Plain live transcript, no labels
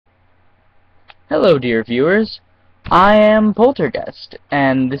Hello, dear viewers. I am Poltergeist,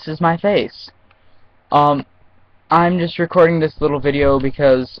 and this is my face. I'm just recording this little video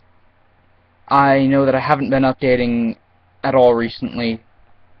because I know that I haven't been updating at all recently.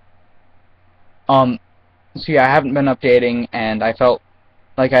 So yeah, I haven't been updating, and I felt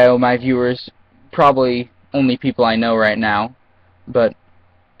like I owe my viewers, probably only people I know right now, but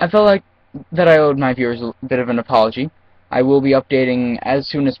I felt like that I owed my viewers a bit of an apology. I will be updating as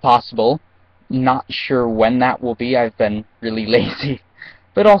soon as possible. Not sure when that will be. I've been really lazy,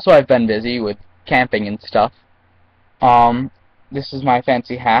 but also I've been busy with camping and stuff. This is my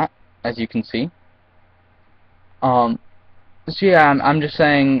fancy hat, as you can see. So yeah, I'm just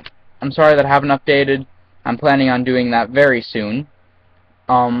saying, I'm sorry that I haven't updated. I'm planning on doing that very soon.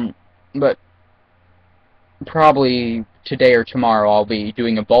 But probably today or tomorrow I'll be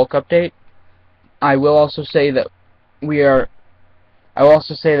doing a bulk update. I will also say that we are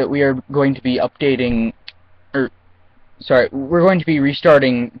going to be updating, we're going to be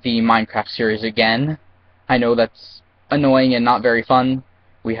restarting the Minecraft series again. I know that's annoying and not very fun.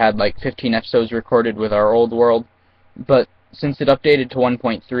 We had like 15 episodes recorded with our old world, but since it updated to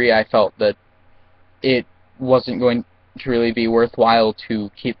 1.3, I felt that it wasn't going to really be worthwhile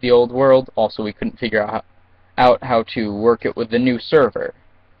to keep the old world. Also, we couldn't figure out how to work it with the new server.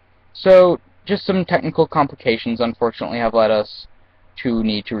 So, just some technical complications, unfortunately, have led us to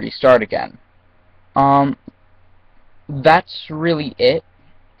need to restart again. That's really it,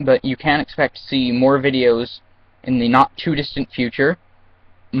 but you can expect to see more videos in the not too distant future.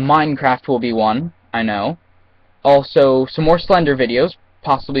 Minecraft will be one, I know. Also, some more Slender videos,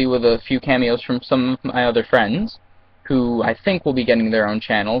 possibly with a few cameos from some of my other friends, who I think will be getting their own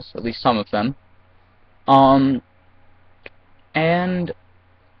channels, at least some of them. And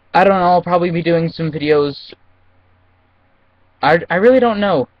I don't know, I'll probably be doing some videos. I really don't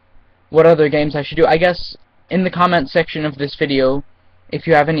know what other games I should do. I guess in the comments section of this video, if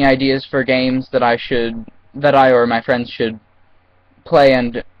you have any ideas for games that I or my friends should play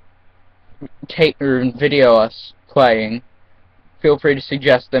and take or video us playing, feel free to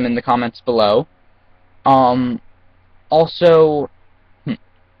suggest them in the comments below. Also, I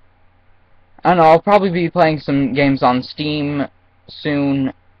don't know, I'll probably be playing some games on Steam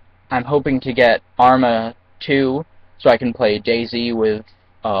soon. I'm hoping to get Arma 2 so I can play DayZ with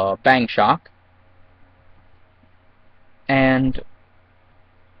Bang Shock. And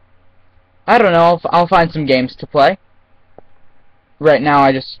I don't know, I'll find some games to play. Right now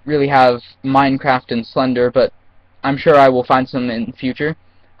I just really have Minecraft and Slender, but I'm sure I will find some in the future.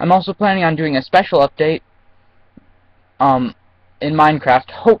 I'm also planning on doing a special update in Minecraft,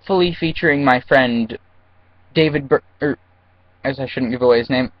 hopefully featuring my friend David as I shouldn't give away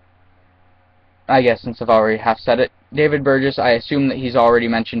his name, I guess, since I've already half said it. David Burgess, I assume that he's already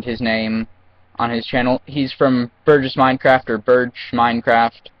mentioned his name on his channel. He's from Burgess Minecraft, or Burge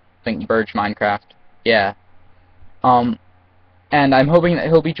Minecraft. I think Burge Minecraft. Yeah. And I'm hoping that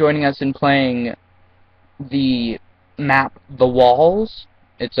he'll be joining us in playing the map The Walls.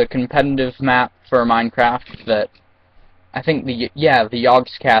 It's a competitive map for Minecraft that I think the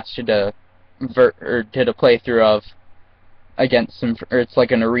Yogscast did a playthrough of against some, or it's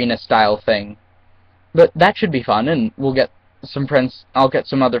like an arena style thing. But that should be fun, and we'll get some friends. I'll get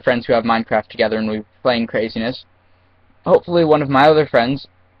some other friends who have Minecraft together, and we'll be playing craziness. Hopefully, one of my other friends,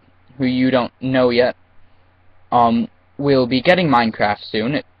 who you don't know yet, will be getting Minecraft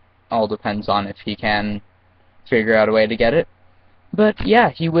soon. It all depends on if he can figure out a way to get it. But yeah,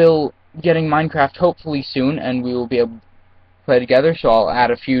 he will be getting Minecraft hopefully soon, and we will be able to play together. So I'll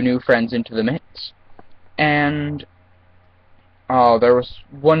add a few new friends into the mix. And there was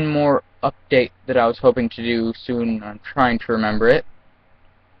one more update that I was hoping to do soon. I'm trying to remember it.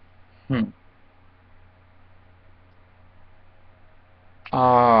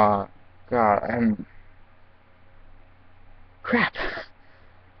 God, crap.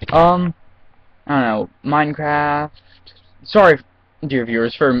 I don't know, Minecraft. Sorry, dear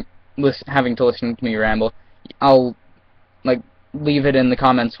viewers, for having to listen to me ramble. I'll leave it in the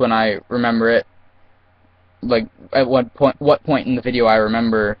comments when I remember it. Like at what point in the video I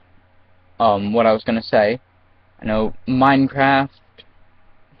remember what I was gonna say. I know Minecraft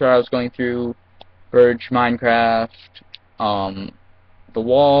that I was going through, Burge Minecraft, The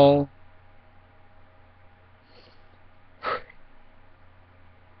Wall.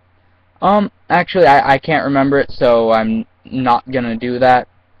 Actually, I can't remember it, so I'm not gonna do that.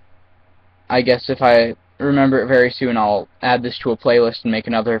 I guess if I remember it very soon, I'll add this to a playlist and make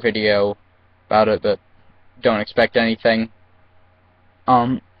another video about it, but don't expect anything.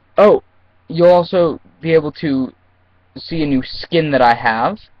 Oh, you'll also be able to see a new skin that I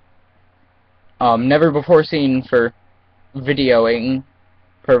have. never before seen for videoing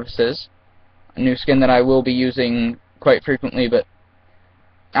purposes. A new skin that I will be using quite frequently, but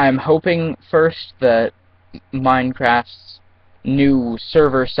I'm hoping first that Minecraft's new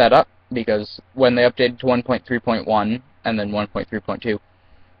server setup, because when they updated to 1.3.1 and then 1.3.2,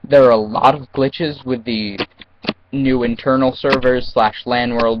 there are a lot of glitches with the new internal servers /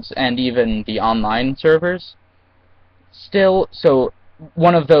 LAN worlds and even the online servers. Still, so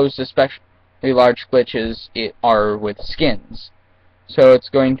one of those especially large glitches are with skins. So it's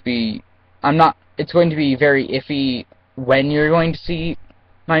going to be, it's going to be very iffy when you're going to see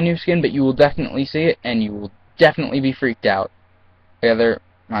my new skin, but you will definitely see it, and you will definitely be freaked out.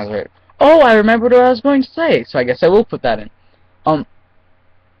 Oh, I remembered what I was going to say, so I guess I will put that in.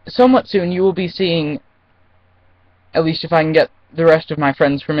 Somewhat soon you will be seeing, at least if I can get the rest of my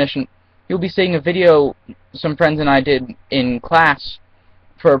friends' permission, you'll be seeing a video some friends and I did in class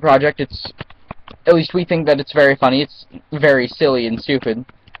for a project. It's, at least we think that it's very funny. It's very silly and stupid,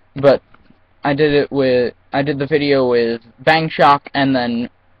 but I did the video with Bang Shock and then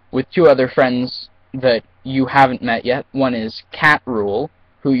with two other friends that you haven't met yet. One is Cat Rule,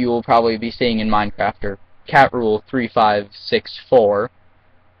 who you will probably be seeing in Minecraft, or Cat Rule 3564.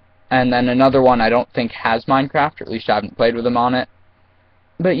 And then another one I don't think has Minecraft, or at least I haven't played with them on it.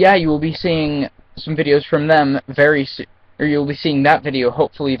 But yeah, you will be seeing some videos from them very soon, or you'll be seeing that video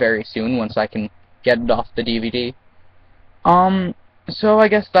hopefully very soon once I can get it off the DVD. So I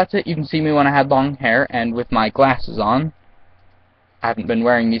guess that's it. You can see me when I had long hair and with my glasses on. I haven't been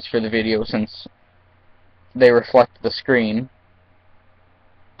wearing these for the video since they reflect the screen.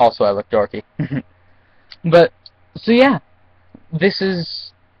 Also, I look dorky. But, so yeah, this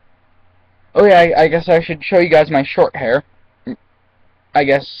is... Oh yeah, I guess I should show you guys my short hair. I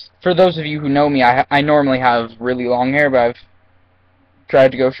guess, for those of you who know me, I normally have really long hair, but I've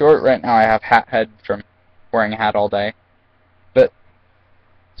tried to go short. Right now I have hat head from wearing a hat all day. But,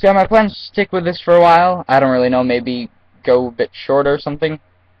 so yeah, my plan is to stick with this for a while. I don't really know, maybe go a bit shorter or something.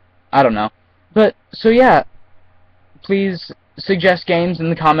 I don't know. But, so yeah, please suggest games in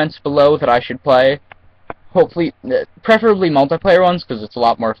the comments below that I should play. Hopefully, preferably multiplayer ones, because it's a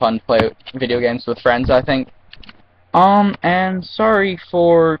lot more fun to play video games with friends, I think. And sorry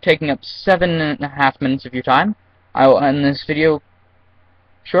for taking up 7.5 minutes of your time. I will end this video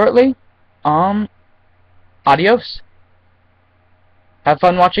shortly. Adios. Have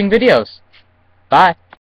fun watching videos. Bye.